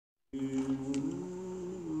From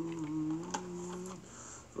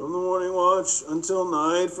the morning watch until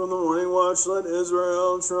night, from the morning watch, let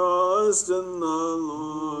Israel trust in the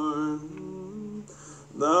Lord.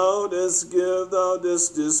 Thou didst give, thou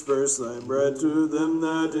didst disperse thy bread to them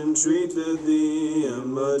that entreated thee,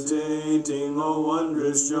 imitating, O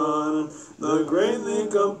wondrous John, the greatly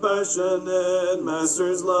compassionate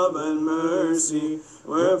Master's love and mercy.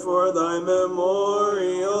 Wherefore thy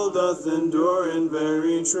memorial doth endure in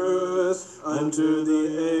very truth unto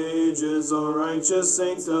the ages, O righteous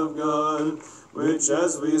saints of God, which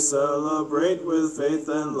as we celebrate with faith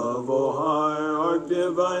and love, O hierarch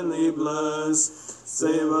divinely bless.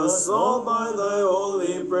 Save us all by thy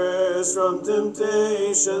holy prayers from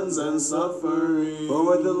temptations and suffering. For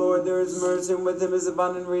with the Lord there is mercy, and with him is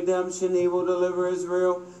abundant redemption. He will deliver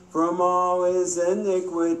Israel from all his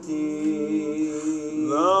iniquity.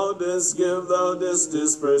 Thou didst give, thou didst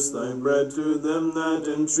disperse thy bread to them that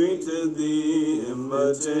entreated thee,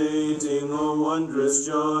 imitating, O wondrous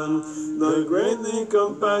John, the greatly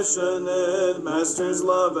compassionate Master's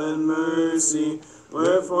love and mercy.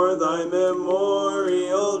 Wherefore thy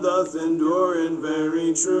memorial doth endure in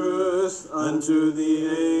very truth unto the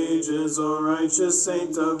ages, O righteous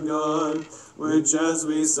saint of God, which as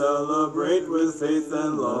we celebrate with faith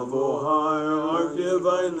and love, O hierarch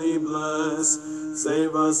divinely bless.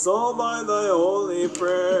 Save us all by thy holy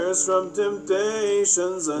prayers from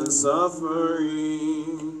temptations and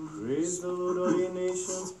suffering. Praise the Lord, all ye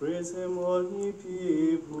nations, praise him, all ye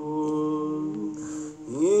people.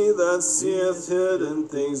 He that seeth hidden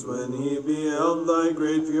things, when he beheld thy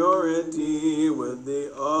great purity, with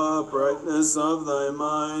the uprightness of thy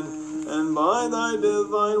mind, and by thy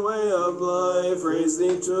divine way of life, raised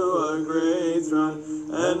thee to a great throne,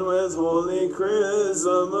 and with holy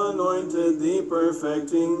chrism anointed thee,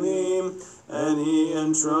 perfecting thee. And he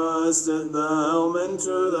entrusted the helm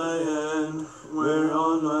into thy hand,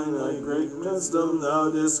 whereon by thy great wisdom thou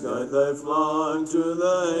didst guide thy flock to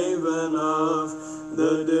the haven of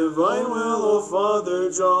the divine will, O Father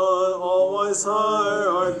John, all-wise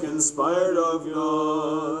hierarch, inspired of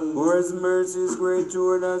God. For his mercy is great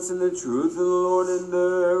toward us, and the truth of the Lord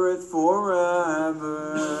endureth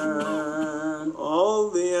forever. All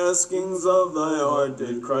the askings of thy heart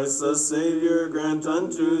did Christ the Savior grant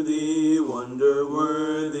unto thee,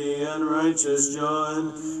 wonder-worthy and righteous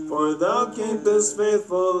John. For thou keepest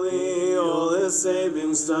faithfully all his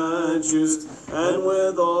saving statutes, and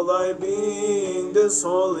with all thy being didst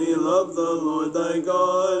wholly love the Lord thy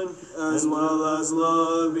God, as well as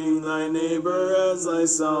loving thy neighbor as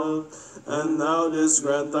thyself. And thou didst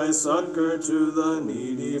grant thy succor to the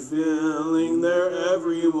needy, filling their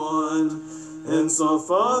every want. Hence, O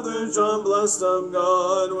Father John, blessed of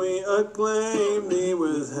God, we acclaim thee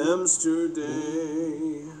with hymns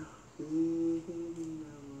today.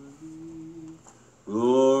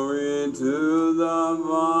 Glory to the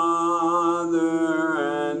Father,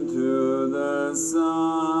 and to the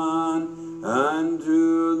Son, and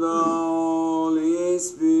to the Holy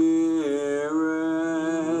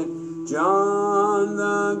Spirit. John,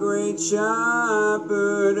 the great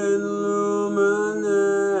shepherd and luminary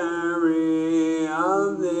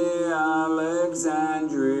of the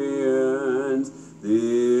Alexandrians,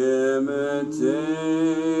 the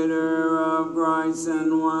imitator of Christ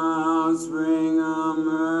and wellspring of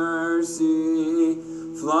mercy,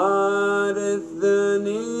 floodeth the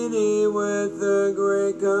needy with the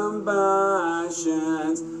great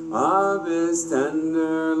compassions of his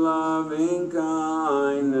tender loving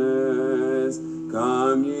kindness.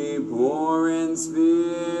 Come ye poor in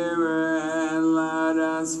spirit, let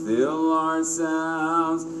us fill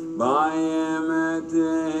ourselves by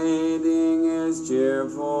imitating his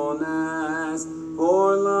cheerfulness.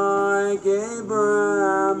 For like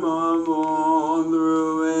Abraham of old,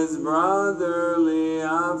 through his brotherly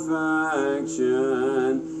affection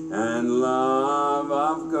and love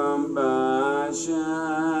of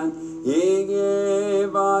compassion, he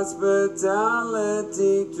gave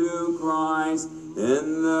hospitality to Christ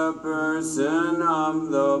in the person of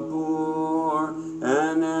the poor,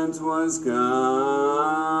 and hence was counted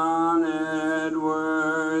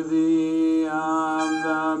worthy of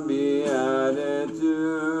the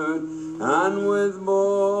beatitude, and with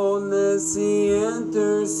boldness he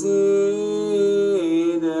interceded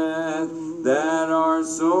that our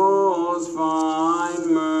souls find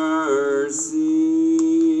mercy.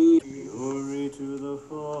 Glory to the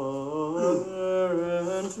Father,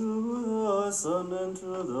 and to the Son, and to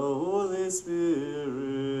the Holy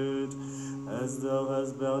Spirit, as thou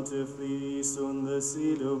hast bountifully sown the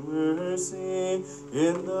seed of mercy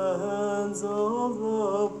in the hands of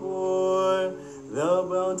the poor, thou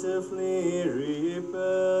bountifully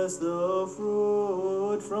reapest the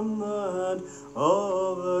fruit from the hand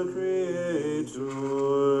of the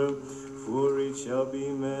Creator. For it shall be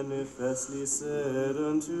manifestly said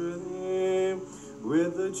unto thee,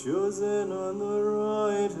 with the chosen on the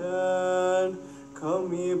right hand,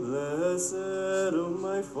 Come ye blessed of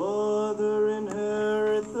my Father,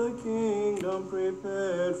 inherit the kingdom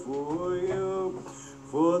prepared for you.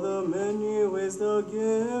 For the many ways thou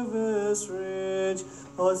givest rich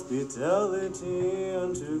hospitality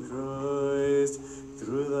unto Christ,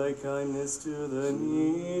 through thy kindness to the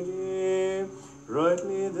needy.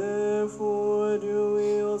 Rightly therefore do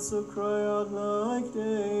we also cry out like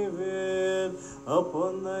David,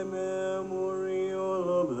 upon thy memorial,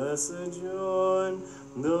 O blessed John.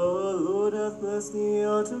 The Lord hath blessed thee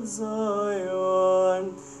out of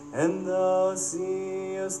Zion, and thou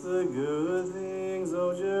seest the good things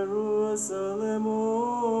of Jerusalem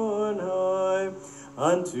on high,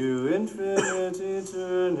 unto infinite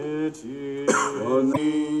eternity.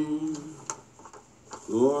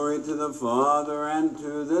 Glory to the Father, and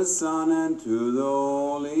to the Son, and to the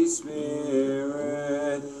Holy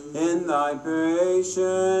Spirit. In thy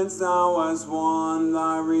patience thou hast won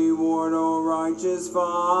thy reward, O righteous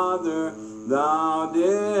Father. Thou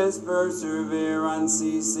didst persevere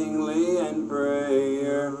unceasingly in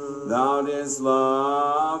prayer. Thou didst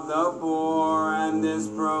love the poor, and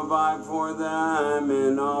didst provide for them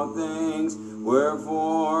in all things.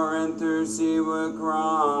 Wherefore intercede with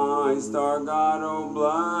Christ our God, O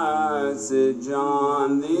blessed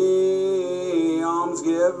John, the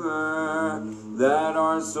almsgiver, that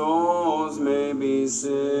our souls may be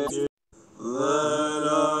saved. Let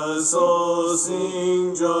us all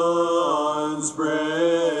sing John's praises,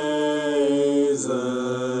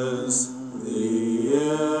 the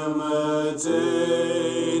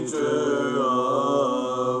imitator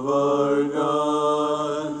of our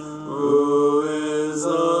God, who is a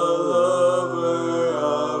lover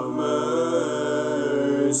of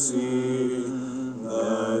mercy,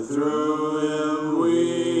 that through him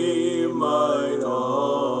we might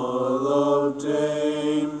all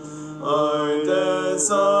obtain our debts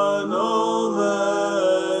annulment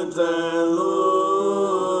and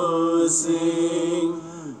loosing,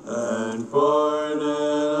 and pardon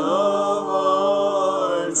of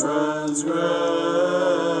our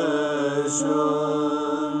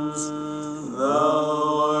transgressions.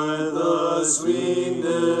 Thou art the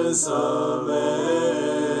sweetness of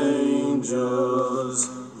angels,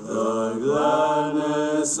 the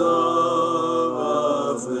gladness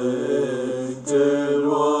of afflicted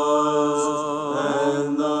ones,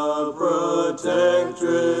 and the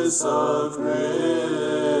protectress of Christians,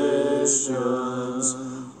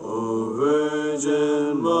 O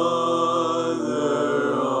Virgin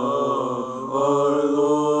Mother of our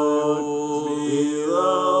Lord. Be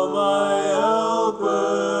thou my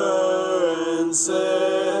helper, and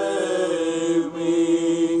save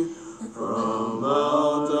me from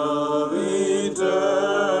out of eternal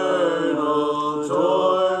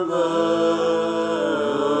torment.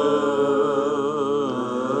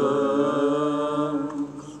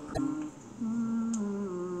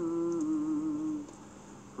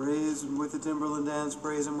 Praise him with the timbrel and dance,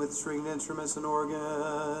 praise him with stringed instruments and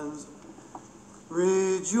organs.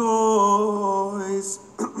 Rejoice,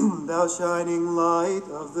 thou shining light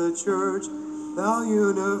of the church, thou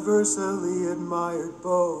universally admired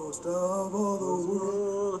boast of all the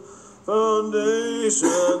world. Foundation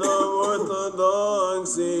of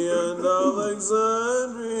orthodoxy and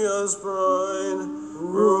Alexandria's pride,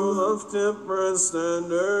 rule of temperance,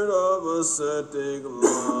 standard of ascetic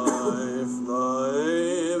life, the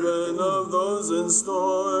haven of those in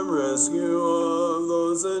storm, rescue of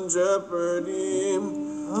those in jeopardy,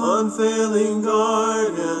 unfailing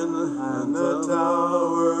guardian, and the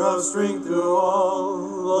tower of strength to all,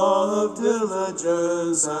 law of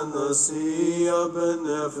diligence, and the sea of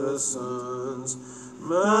beneficence,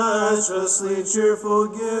 matchlessly cheerful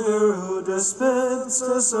giver, who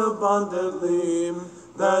dispenses abundantly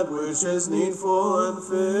that which is needful and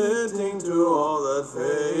fitting to all that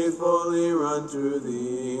faithfully run to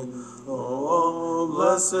thee. O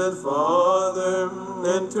blessed Father,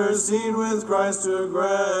 intercede with Christ to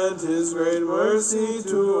grant his great mercy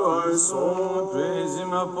to our soul. Praise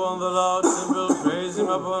him upon the loud cymbal, praise him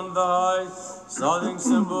upon the high sounding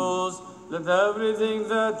cymbals. Let everything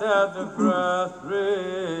that hath a breath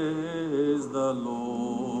praise the Lord.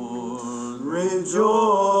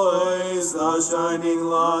 Rejoice, thou shining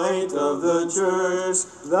light of the church,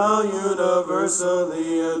 thou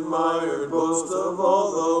universally admired boast of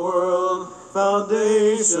all the world,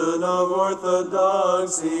 foundation of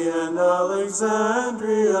orthodoxy and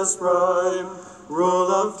Alexandria's pride,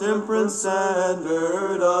 rule of temperance,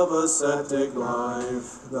 standard of ascetic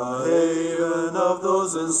life, the haven of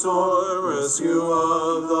those in storm, rescue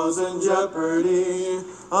of those in jeopardy,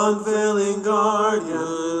 unfailing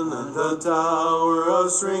guardian, and the tower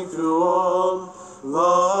of strength to all,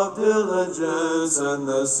 law of diligence, and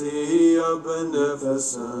the sea of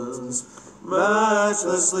beneficence,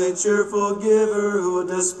 matchlessly cheerful giver, who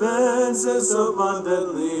dispenses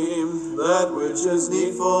abundantly that which is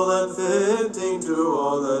needful and fitting to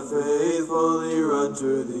all that faithfully run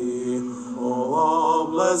to thee. O all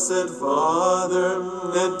blessed Father,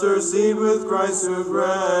 intercede with Christ to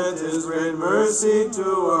grant his great mercy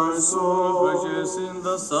to our souls. Precious in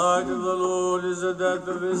the sight of the Lord is the death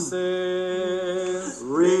of his saints.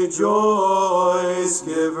 Rejoice,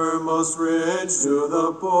 giver most rich to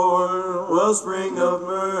the poor, wellspring of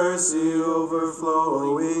mercy,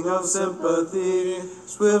 overflowing of sympathy,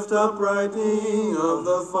 swift uprising of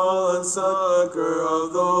the fallen, succor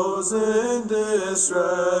of those in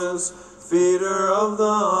distress, feeder of the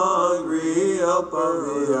hungry, help of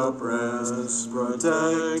the oppressed,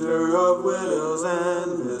 protector of widows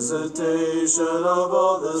and visitation of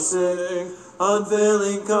all the sick,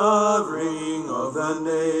 unfailing covering of the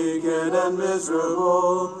naked and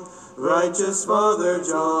miserable, righteous Father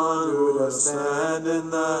John, who does stand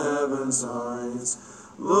in the heavens heights.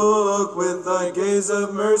 Look with thy gaze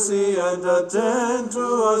of mercy and attend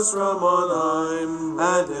to us from on high,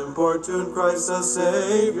 and importune Christ the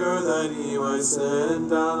Savior, that he might send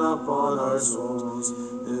down upon our souls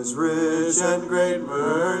his rich and great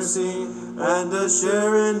mercy, and a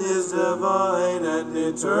share in his divine and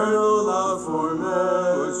eternal love for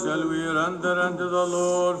men. What shall we render unto the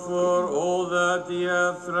Lord for all that he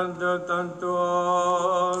hath rendered unto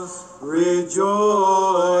us?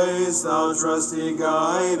 Rejoice, thou trusty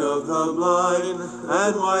guide of the blind,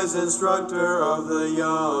 and wise instructor of the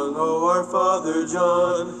young, O our Father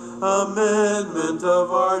John, amendment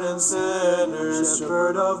of ardent sinners,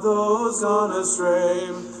 shepherd of those gone astray,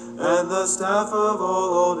 and the staff of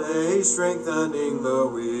old age, strengthening the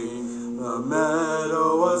weak, the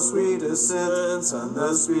meadow of sweet ascents, and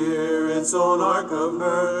the Spirit's own ark of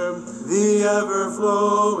myrrh, the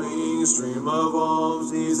ever-flowing stream of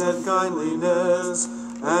alms, deeds, and kindliness,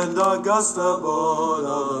 and august abode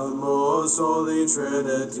of the most holy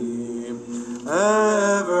Trinity.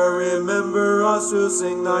 Ever remember us who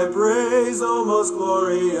sing thy praise, O most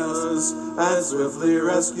glorious, and swiftly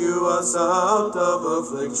rescue us out of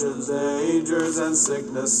afflictions, dangers, and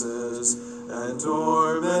sicknesses, and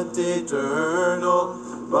torment eternal,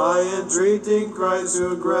 by entreating Christ,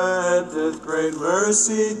 who granteth great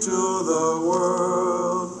mercy to the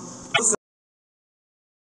world.